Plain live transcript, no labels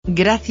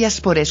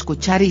Gracias por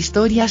escuchar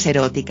Historias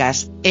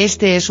Eróticas.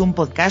 Este es un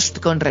podcast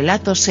con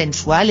relatos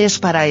sensuales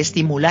para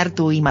estimular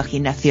tu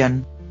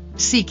imaginación.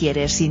 Si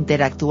quieres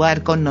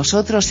interactuar con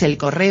nosotros, el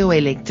correo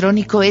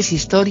electrónico es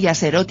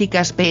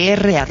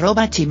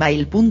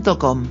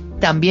historiaseroticaspr@gmail.com,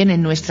 también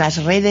en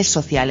nuestras redes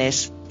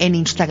sociales, en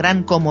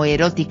Instagram como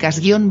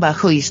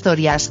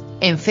eróticas_historias,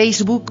 en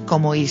Facebook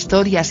como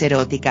Historias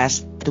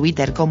Eróticas,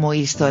 Twitter como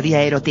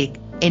Historia Erotic,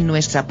 en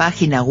nuestra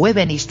página web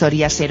en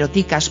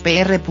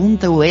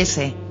historiaseroticaspr.us.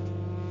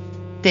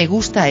 ¿Te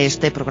gusta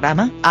este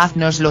programa?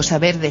 Haznoslo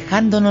saber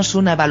dejándonos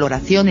una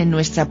valoración en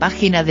nuestra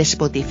página de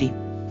Spotify.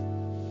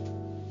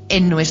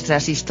 En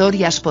nuestras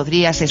historias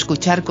podrías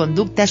escuchar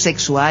conductas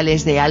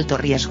sexuales de alto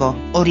riesgo.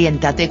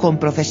 Oriéntate con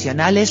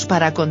profesionales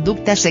para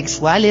conductas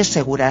sexuales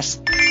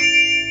seguras.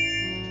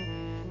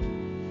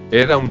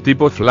 Era un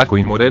tipo flaco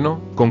y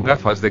moreno, con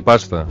gafas de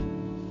pasta.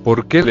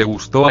 ¿Por qué le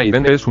gustó a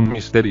Irene es un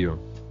misterio?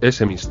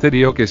 Ese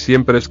misterio que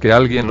siempre es que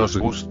alguien nos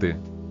guste.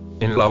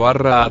 En la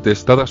barra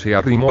atestada se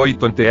arrimó y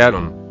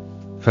tontearon.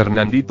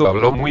 Fernandito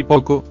habló muy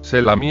poco,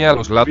 se lamía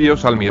los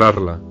labios al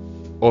mirarla.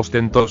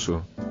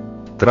 Ostentoso.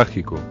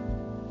 Trágico.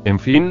 En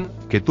fin,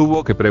 que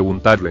tuvo que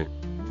preguntarle.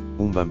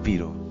 Un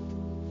vampiro.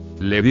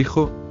 Le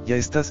dijo. Ya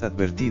estás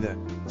advertida,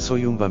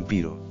 soy un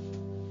vampiro.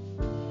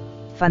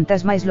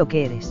 Fantasma es lo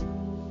que eres.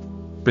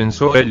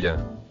 Pensó ella.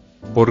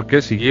 ¿Por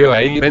qué siguió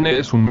a Irene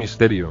es un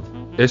misterio?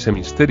 Ese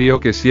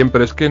misterio que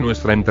siempre es que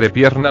nuestra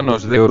entrepierna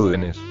nos dé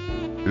órdenes.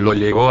 Lo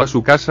llevó a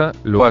su casa,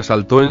 lo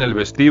asaltó en el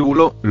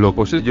vestíbulo, lo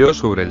poseyó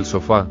sobre el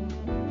sofá.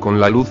 Con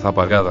la luz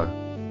apagada.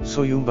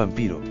 Soy un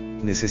vampiro,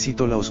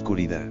 necesito la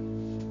oscuridad.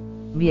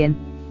 Bien.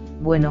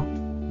 Bueno,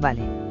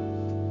 vale.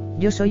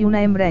 Yo soy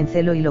una hembra en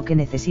celo y lo que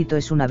necesito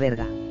es una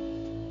verga.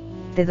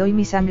 Te doy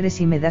mi sangre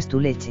si me das tu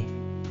leche.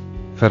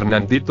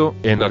 Fernandito,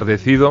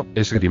 enardecido,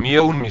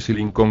 esgrimió un misil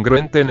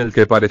incongruente en el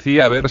que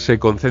parecía haberse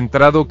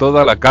concentrado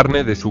toda la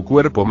carne de su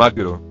cuerpo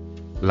magro.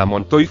 La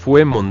montó y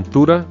fue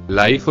montura,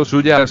 la hizo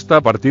suya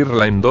hasta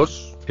partirla en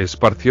dos,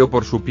 esparció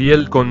por su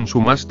piel con su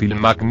mástil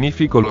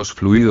magnífico los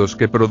fluidos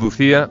que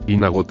producía,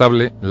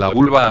 inagotable, la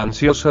vulva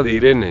ansiosa de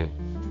Irene.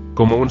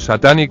 Como un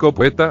satánico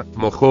poeta,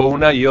 mojó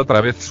una y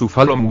otra vez su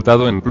falo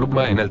mutado en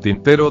pluma en el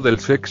tintero del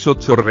sexo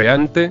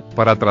chorreante,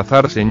 para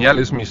trazar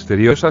señales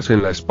misteriosas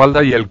en la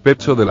espalda y el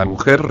pecho de la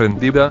mujer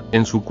rendida,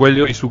 en su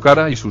cuello y su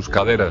cara y sus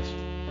caderas.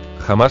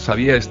 Jamás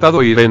había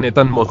estado Irene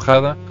tan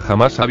mojada,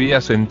 jamás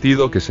había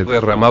sentido que se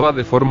derramaba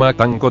de forma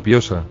tan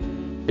copiosa.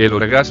 El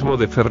orgasmo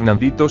de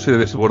Fernandito se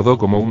desbordó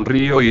como un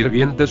río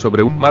hirviente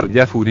sobre un mar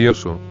ya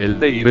furioso.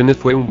 El de Irene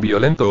fue un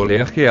violento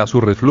oleaje a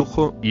su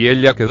reflujo, y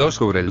ella quedó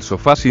sobre el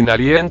sofá sin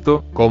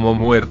aliento, como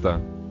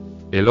muerta.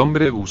 El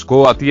hombre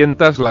buscó a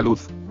tientas la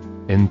luz.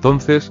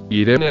 Entonces,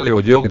 Irene le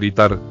oyó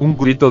gritar, un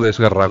grito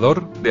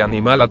desgarrador, de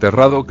animal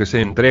aterrado que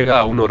se entrega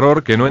a un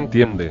horror que no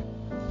entiende.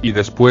 Y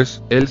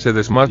después, él se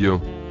desmayó.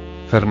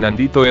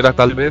 Fernandito era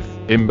tal vez,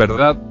 en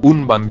verdad,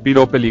 un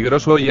vampiro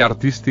peligroso y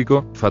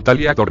artístico, fatal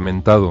y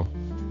atormentado.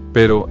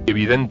 Pero,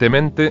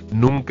 evidentemente,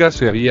 nunca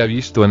se había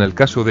visto en el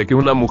caso de que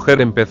una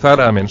mujer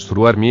empezara a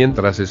menstruar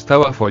mientras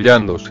estaba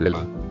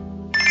follándosela.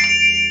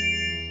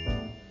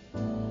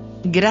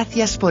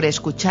 Gracias por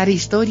escuchar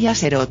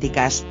Historias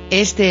Eróticas.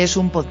 Este es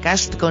un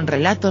podcast con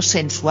relatos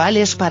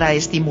sensuales para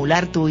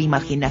estimular tu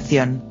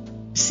imaginación.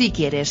 Si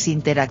quieres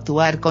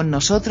interactuar con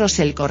nosotros,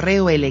 el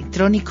correo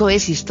electrónico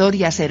es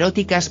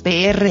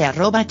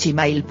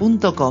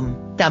historiaseroticaspr@gmail.com,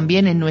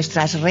 también en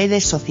nuestras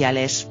redes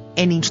sociales,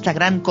 en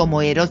Instagram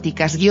como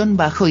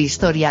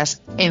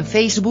eróticas_historias, en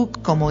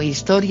Facebook como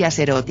Historias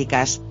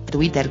Eróticas,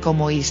 Twitter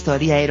como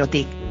Historia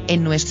Erotic,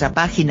 en nuestra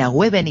página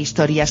web en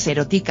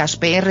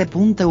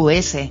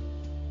historiaseroticaspr.us.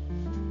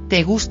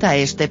 ¿Te gusta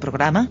este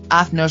programa?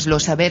 Haznoslo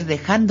saber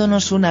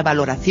dejándonos una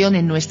valoración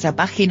en nuestra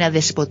página de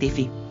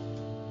Spotify.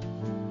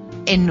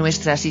 En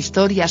nuestras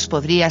historias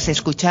podrías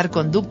escuchar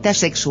conductas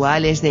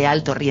sexuales de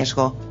alto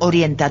riesgo.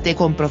 Oriéntate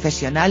con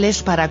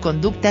profesionales para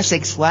conductas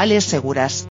sexuales seguras.